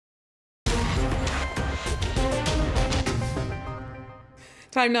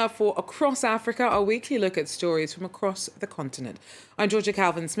Time now for Across Africa, our weekly look at stories from across the continent. I'm Georgia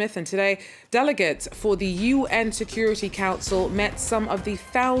Calvin-Smith, and today, delegates for the UN Security Council met some of the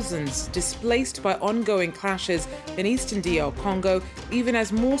thousands displaced by ongoing clashes in eastern DR Congo, even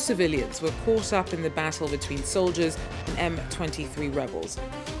as more civilians were caught up in the battle between soldiers and M23 rebels.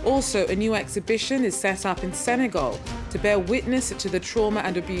 Also, a new exhibition is set up in Senegal to bear witness to the trauma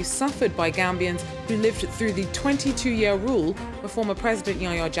and abuse suffered by Gambians who lived through the 22-year rule of former President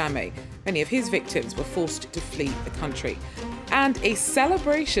Yahya Jammeh. Many of his victims were forced to flee the country. And a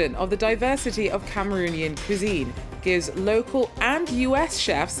celebration of the diversity of Cameroonian cuisine gives local and US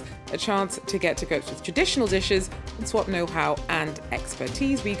chefs a chance to get to grips with traditional dishes and swap know-how and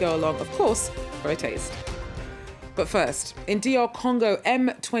expertise. We go along, of course, for a taste. But first, in DR Congo,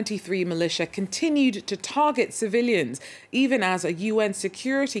 M23 militia continued to target civilians, even as a UN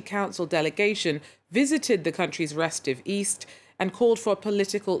Security Council delegation visited the country's restive east and called for a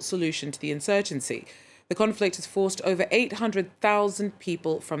political solution to the insurgency. The conflict has forced over 800,000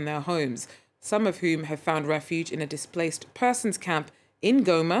 people from their homes, some of whom have found refuge in a displaced persons camp in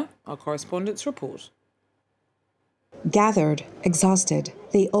Goma. Our correspondents report. Gathered, exhausted,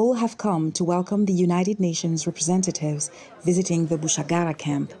 they all have come to welcome the United Nations representatives visiting the Bushagara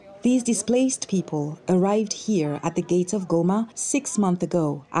camp. These displaced people arrived here at the gates of Goma 6 months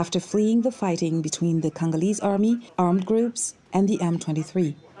ago after fleeing the fighting between the Congolese army, armed groups, and the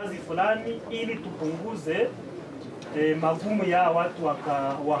M23.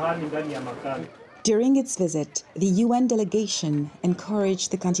 During its visit, the UN delegation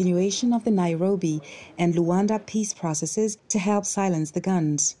encouraged the continuation of the Nairobi and Luanda peace processes to help silence the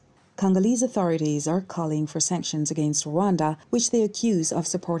guns. Congolese authorities are calling for sanctions against Rwanda, which they accuse of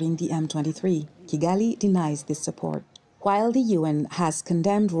supporting the M23. Kigali denies this support. While the UN has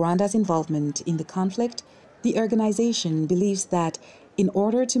condemned Rwanda's involvement in the conflict, the organization believes that in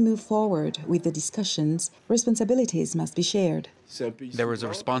order to move forward with the discussions, responsibilities must be shared. There is a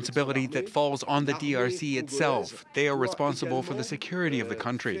responsibility that falls on the DRC itself. They are responsible for the security of the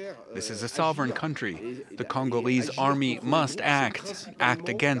country. This is a sovereign country. The Congolese army must act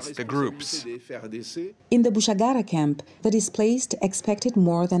against the groups. In the Bushagara camp, the displaced expected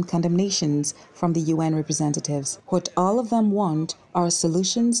more than condemnations from the UN representatives. What all of them want are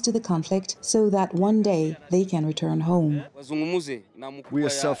solutions to the conflict so that one day they can return home. We are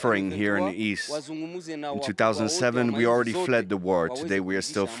suffering here in the east. In 2007, we already fled the war. Today, we are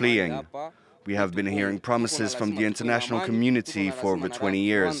still fleeing. We have been hearing promises from the international community for over 20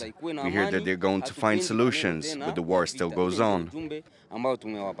 years. We hear that they're going to find solutions, but the war still goes on.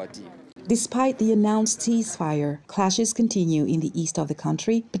 Despite the announced ceasefire, clashes continue in the east of the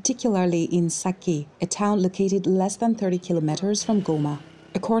country, particularly in Sake, a town located less than 30 kilometers from Goma.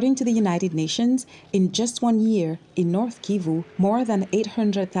 According to the United Nations, in just 1 year, in North Kivu, more than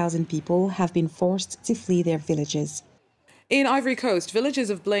 800,000 people have been forced to flee their villages. In Ivory Coast, villagers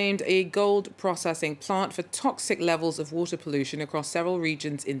have blamed a gold processing plant for toxic levels of water pollution across several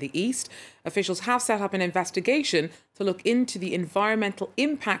regions in the east. Officials have set up an investigation to look into the environmental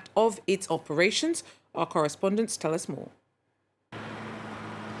impact of its operations. Our correspondents tell us more.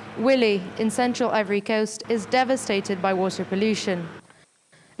 Willy, in central Ivory Coast, is devastated by water pollution.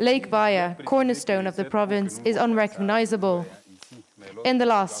 Lake Baya, cornerstone of the province, is unrecognizable. In the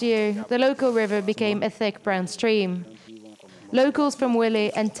last year, the local river became a thick brown stream. Locals from Willy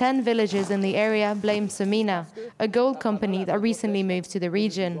and 10 villages in the area blame Semina, a gold company that recently moved to the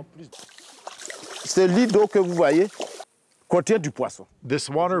region. This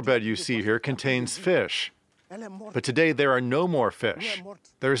waterbed you see here contains fish. But today there are no more fish.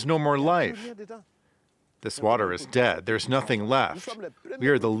 There is no more life. This water is dead. There's nothing left. We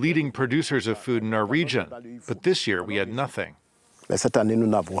are the leading producers of food in our region, but this year we had nothing.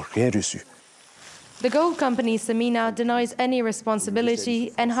 The gold company Semina denies any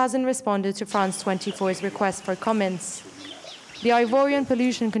responsibility and hasn't responded to France 24's request for comments. The Ivorian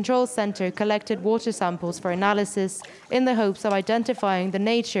Pollution Control Center collected water samples for analysis in the hopes of identifying the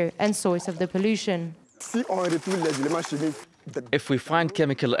nature and source of the pollution. If we find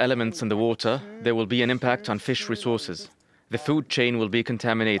chemical elements in the water, there will be an impact on fish resources. The food chain will be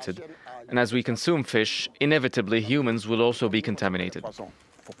contaminated. And as we consume fish, inevitably humans will also be contaminated.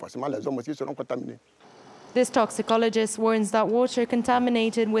 This toxicologist warns that water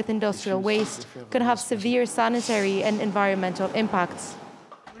contaminated with industrial waste could have severe sanitary and environmental impacts.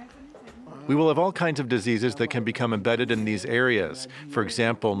 We will have all kinds of diseases that can become embedded in these areas. For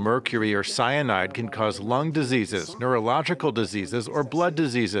example, mercury or cyanide can cause lung diseases, neurological diseases, or blood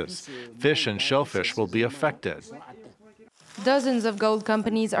diseases. Fish and shellfish will be affected. Dozens of gold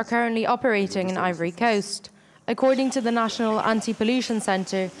companies are currently operating in Ivory Coast. According to the National Anti-Pollution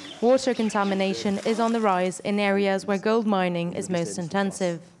Centre, water contamination is on the rise in areas where gold mining is most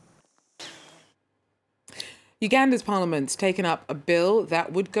intensive. Uganda's parliament's taken up a bill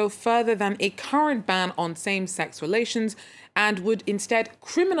that would go further than a current ban on same-sex relations and would instead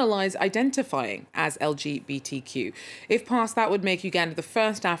criminalise identifying as LGBTQ. If passed, that would make Uganda the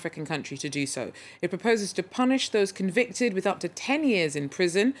first African country to do so. It proposes to punish those convicted with up to 10 years in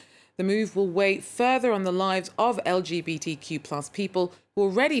prison. The move will weigh further on the lives of LGBTQ+ people who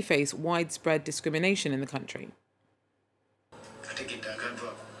already face widespread discrimination in the country.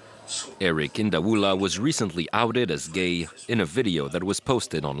 Eric Indawula was recently outed as gay in a video that was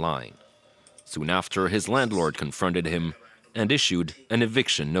posted online. Soon after, his landlord confronted him and issued an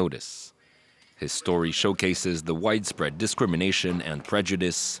eviction notice. His story showcases the widespread discrimination and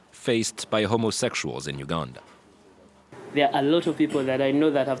prejudice faced by homosexuals in Uganda. There are a lot of people that I know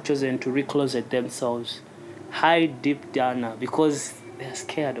that have chosen to recloset themselves, hide deep down because they're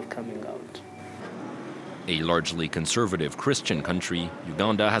scared of coming out. A largely conservative Christian country,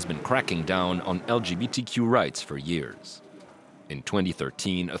 Uganda has been cracking down on LGBTQ rights for years. In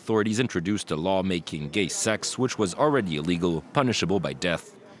 2013, authorities introduced a law making gay sex, which was already illegal, punishable by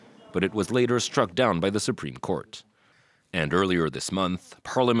death, but it was later struck down by the Supreme Court. And earlier this month,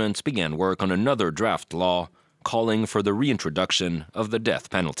 Parliament began work on another draft law calling for the reintroduction of the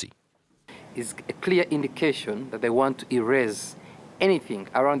death penalty. It's a clear indication that they want to erase anything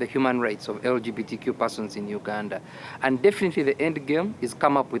around the human rights of LGBTQ persons in Uganda. And definitely the end game is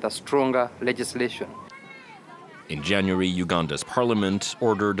come up with a stronger legislation. In January, Uganda's parliament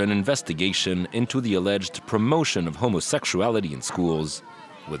ordered an investigation into the alleged promotion of homosexuality in schools,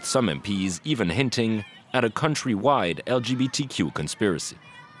 with some MPs even hinting at a countrywide LGBTQ conspiracy.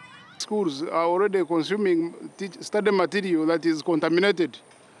 Schools are already consuming study material that is contaminated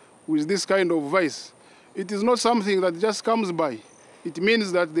with this kind of vice. It is not something that just comes by. It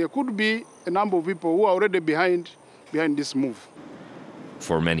means that there could be a number of people who are already behind this move.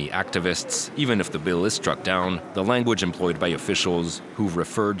 For many activists, even if the bill is struck down, the language employed by officials who've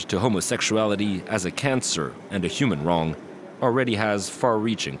referred to homosexuality as a cancer and a human wrong already has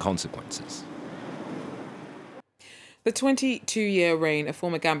far-reaching consequences. The 22-year reign of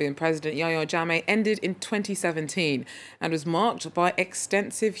former Gambian President Yahya Jammeh ended in 2017 and was marked by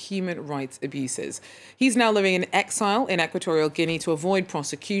extensive human rights abuses. He's now living in exile in Equatorial Guinea to avoid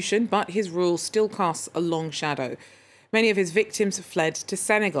prosecution, but his rule still casts a long shadow. Many of his victims fled to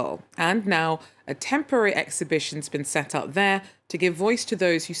Senegal, and now a temporary exhibition's been set up there to give voice to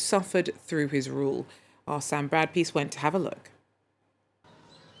those who suffered through his rule. Our Sam Bradpiece went to have a look.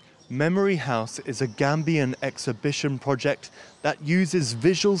 Memory House is a Gambian exhibition project that uses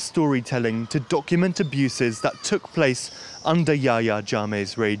visual storytelling to document abuses that took place under Yahya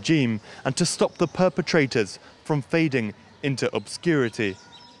Jammeh's regime and to stop the perpetrators from fading into obscurity.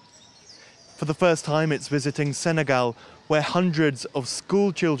 For the first time, it's visiting Senegal, where hundreds of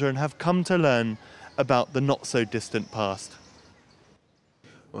school children have come to learn about the not-so-distant past.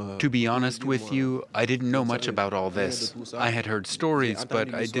 To be honest with you, I didn't know much about all this. I had heard stories,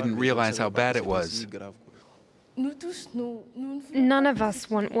 but I didn't realize how bad it was. None of us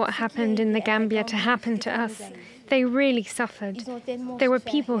want what happened in the Gambia to happen to us. They really suffered. There were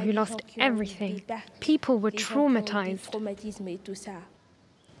people who lost everything. People were traumatized.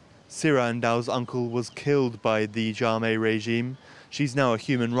 Sira Ndau's uncle was killed by the Jammeh regime. She's now a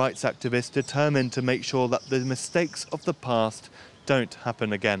human rights activist determined to make sure that the mistakes of the past don't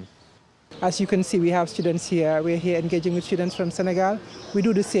happen again. As you can see, we have students here. We're here engaging with students from Senegal. We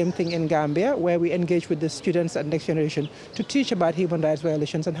do the same thing in Gambia, where we engage with the students and next generation to teach about human rights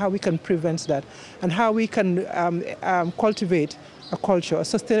violations and how we can prevent that, and how we can cultivate a culture, a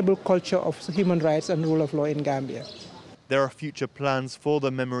sustainable culture of human rights and rule of law in Gambia. There are future plans for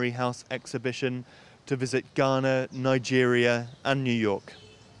the Memory House exhibition to visit Ghana, Nigeria and New York.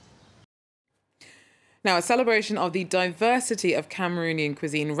 Now, a celebration of the diversity of Cameroonian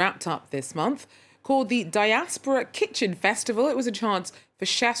cuisine wrapped up this month. Called the Diaspora Kitchen Festival, it was a chance for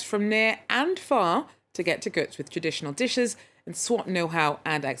chefs from near and far to get to grips with traditional dishes and swap know-how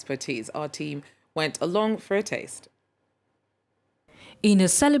and expertise. Our team went along for a taste. In a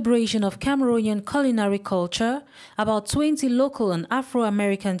celebration of Cameroonian culinary culture, about 20 local and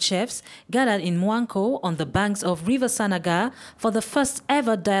Afro-American chefs gathered in Mwanko on the banks of River Sanaga for the first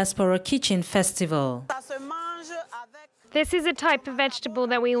ever Diaspora Kitchen Festival. This is a type of vegetable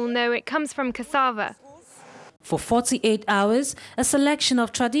that we all know. It comes from cassava. For 48 hours, a selection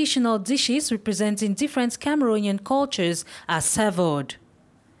of traditional dishes representing different Cameroonian cultures are served.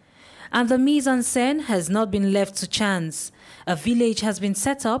 And the mise-en-scène has not been left to chance. A village has been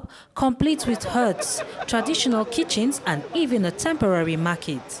set up, complete with huts, traditional kitchens and even a temporary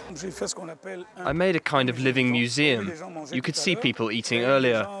market. I made a kind of living museum. You could see people eating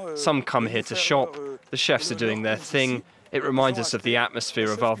earlier. Some come here to shop. The chefs are doing their thing. It reminds us of the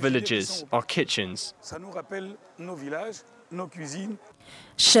atmosphere of our villages, our kitchens.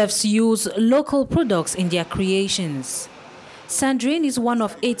 Chefs use local products in their creations. Sandrine is one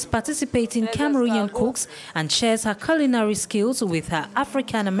of 8 participating Cameroonian cooks and shares her culinary skills with her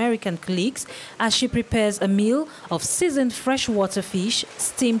African-American colleagues as she prepares a meal of seasoned freshwater fish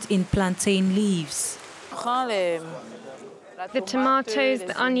steamed in plantain leaves. The tomatoes,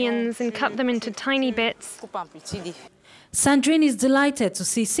 the onions, and cut them into tiny bits. Sandrine is delighted to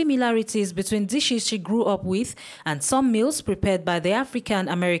see similarities between dishes she grew up with and some meals prepared by the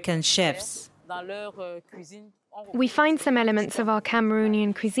African-American chefs. We find some elements of our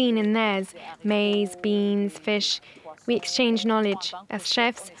Cameroonian cuisine in theirs: maize, beans, fish. We exchange knowledge. As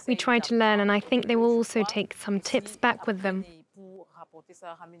chefs, we try to learn, and I think they will also take some tips back with them.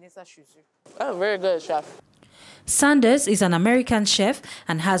 Oh, very good, chef. Sanders is an American chef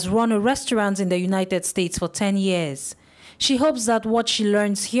and has run a restaurant in the United States for 10 years. She hopes that what she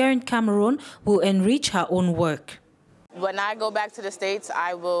learns here in Cameroon will enrich her own work. When I go back to the States,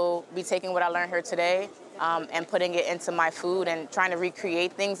 I will be taking what I learned here today and putting it into my food and trying to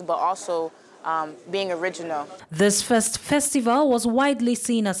recreate things, but also being original. This first festival was widely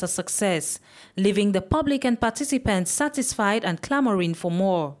seen as a success, leaving the public and participants satisfied and clamoring for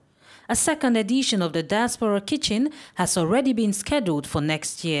more. A second edition of the Diaspora Kitchen has already been scheduled for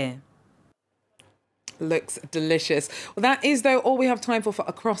next year. Looks delicious. Well, that is, though, all we have time for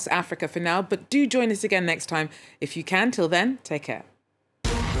Across Africa for now, but do join us again next time if you can. Till then, take care.